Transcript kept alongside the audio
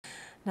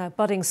Now,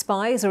 budding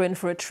spies are in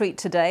for a treat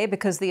today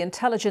because the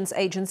intelligence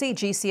agency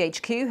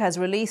GCHQ has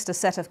released a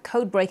set of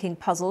code-breaking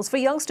puzzles for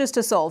youngsters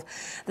to solve.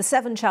 The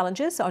 7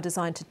 challenges are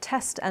designed to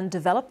test and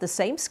develop the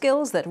same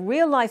skills that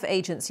real-life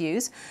agents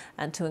use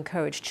and to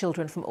encourage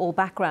children from all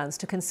backgrounds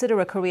to consider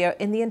a career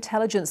in the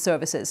intelligence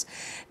services.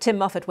 Tim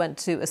Muffet went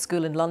to a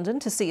school in London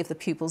to see if the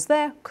pupils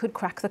there could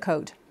crack the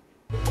code.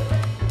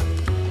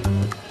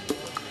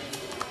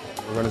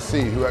 We're going to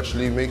see who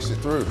actually makes it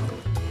through.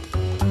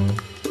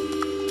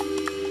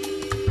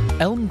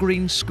 Elm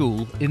Green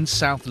School in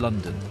South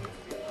London.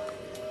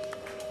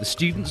 The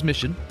students'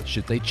 mission,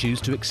 should they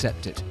choose to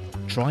accept it,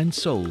 try and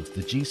solve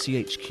the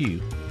GCHQ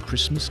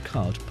Christmas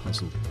card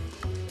puzzle.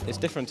 It's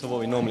different to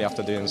what we normally have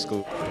to do in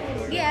school.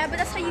 Yeah, but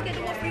that's how you get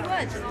the 3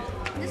 words.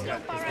 This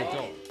little bar right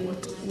here.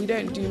 We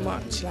don't do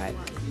much like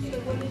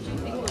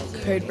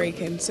code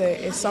breaking, so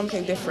it's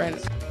something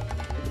different.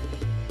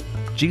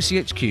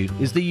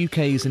 GCHQ is the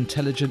UK's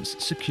intelligence,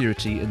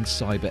 security and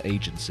cyber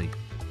agency.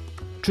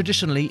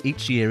 Traditionally,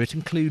 each year it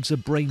includes a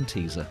brain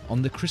teaser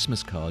on the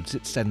Christmas cards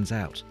it sends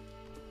out.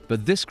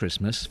 But this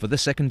Christmas, for the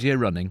 2nd year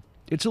running,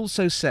 it's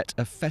also set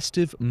a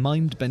festive,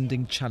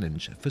 mind-bending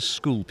challenge for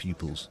school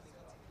pupils.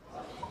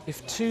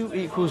 If 2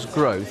 equals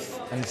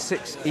growth and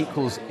 6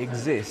 equals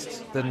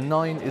exist, then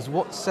 9 is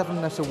what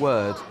 7-letter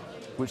word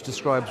which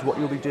describes what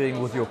you'll be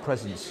doing with your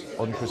presents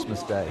on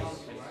Christmas Day?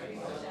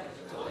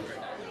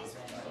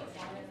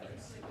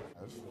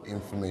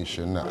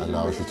 Information that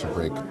allows you to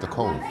break the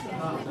code.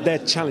 They're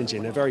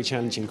challenging, they're very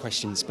challenging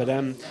questions, but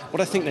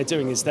what I think they're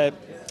doing is they're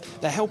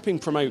helping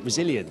promote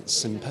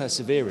resilience and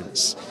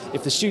perseverance.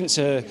 If the students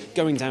are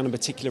going down a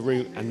particular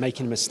route and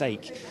making a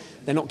mistake,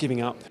 they're not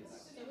giving up.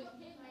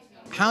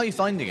 How are you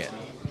finding it?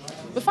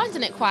 We're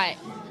finding it quite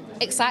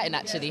exciting,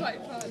 actually.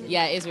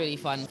 Yeah, it is really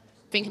fun.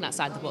 Thinking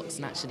outside the box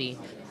and actually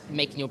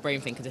making your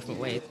brain think a different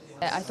way.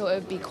 I thought it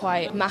would be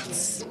quite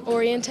maths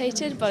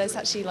orientated, but it's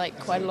actually like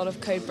quite a lot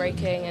of code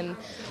breaking and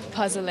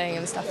puzzling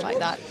and stuff like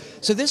that.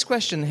 So this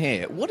question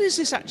here, what is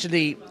this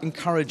actually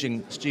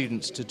encouraging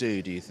students to do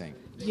you think?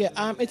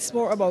 Yeah, it's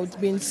more about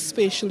being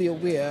spatially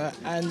aware,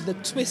 and the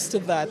twist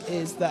of that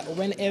is that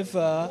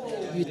whenever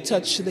you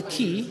touch the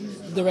key,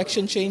 the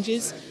direction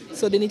changes,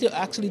 so they need to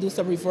actually do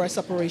some reverse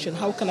operation.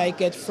 How can I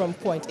get from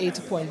point A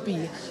to point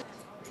B?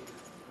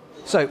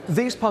 So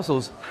these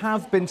puzzles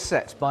have been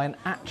set by an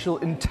actual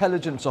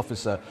intelligence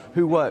officer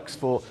who works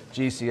for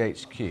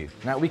GCHQ.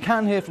 Now we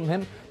can hear from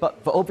him,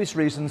 but for obvious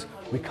reasons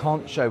we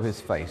can't show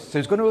his face. So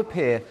he's going to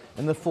appear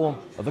in the form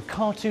of a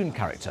cartoon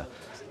character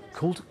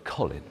called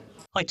Colin.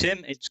 Hi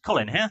Tim, it's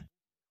Colin here.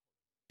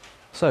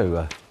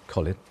 So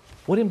Colin,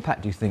 what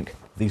impact do you think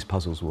these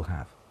puzzles will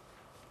have?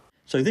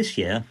 So this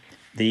year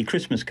the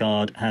Christmas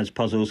card has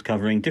puzzles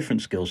covering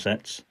different skill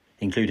sets,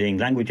 including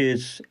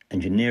languages,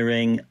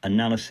 engineering,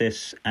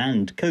 analysis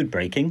and code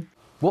breaking.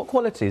 What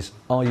qualities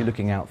are you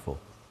looking out for?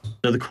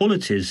 So the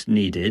qualities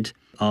needed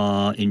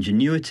are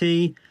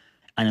ingenuity,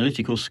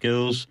 analytical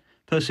skills,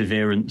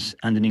 perseverance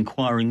and an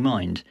inquiring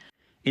mind.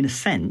 In a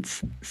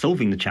sense,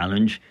 solving the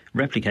challenge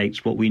replicates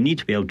what we need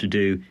to be able to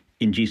do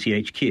in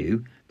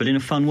GCHQ, but in a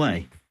fun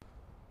way.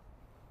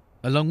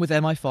 Along with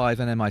MI5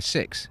 and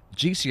MI6,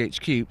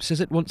 GCHQ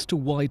says it wants to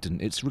widen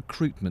its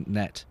recruitment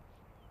net.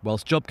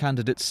 Whilst job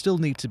candidates still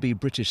need to be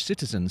British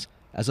citizens,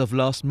 as of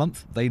last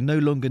month they no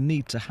longer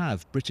need to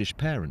have British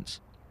parents.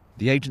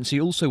 The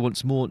agency also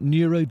wants more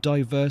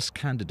neurodiverse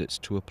candidates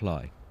to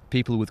apply,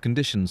 people with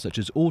conditions such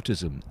as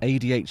autism,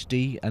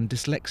 ADHD and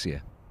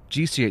dyslexia.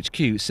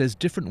 GCHQ says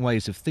different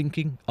ways of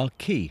thinking are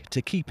key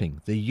to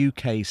keeping the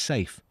UK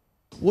safe.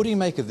 What do you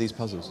make of these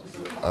puzzles?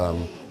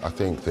 I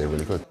think they're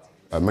really good.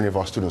 Many of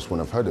our students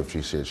wouldn't have heard of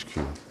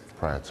GCHQ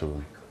prior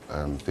to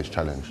this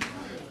challenge.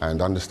 And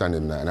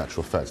understanding that in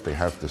actual fact they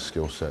have the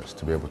skill sets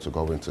to be able to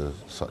go into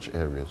such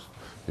areas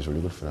is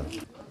really good for them.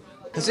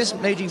 Has this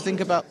made you think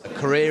about a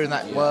career in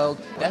that world?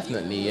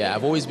 Definitely, yeah.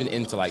 I've always been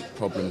into like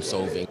problem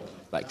solving,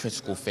 like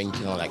critical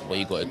thinking, or like what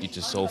you got to do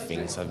to solve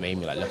things. Have made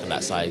me like look at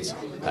that side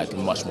like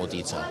in much more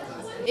detail.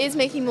 It's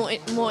making me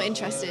more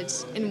interested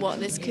in what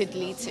this could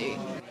lead to.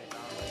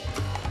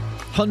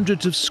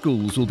 Hundreds of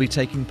schools will be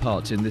taking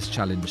part in this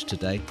challenge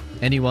today.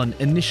 Anyone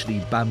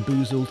initially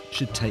bamboozled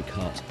should take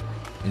heart.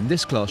 In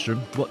this classroom,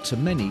 what to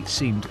many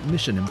seemed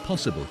mission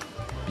impossible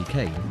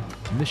became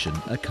mission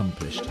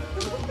accomplished.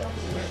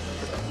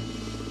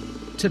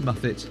 Tim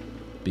Muffet,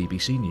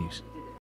 BBC News.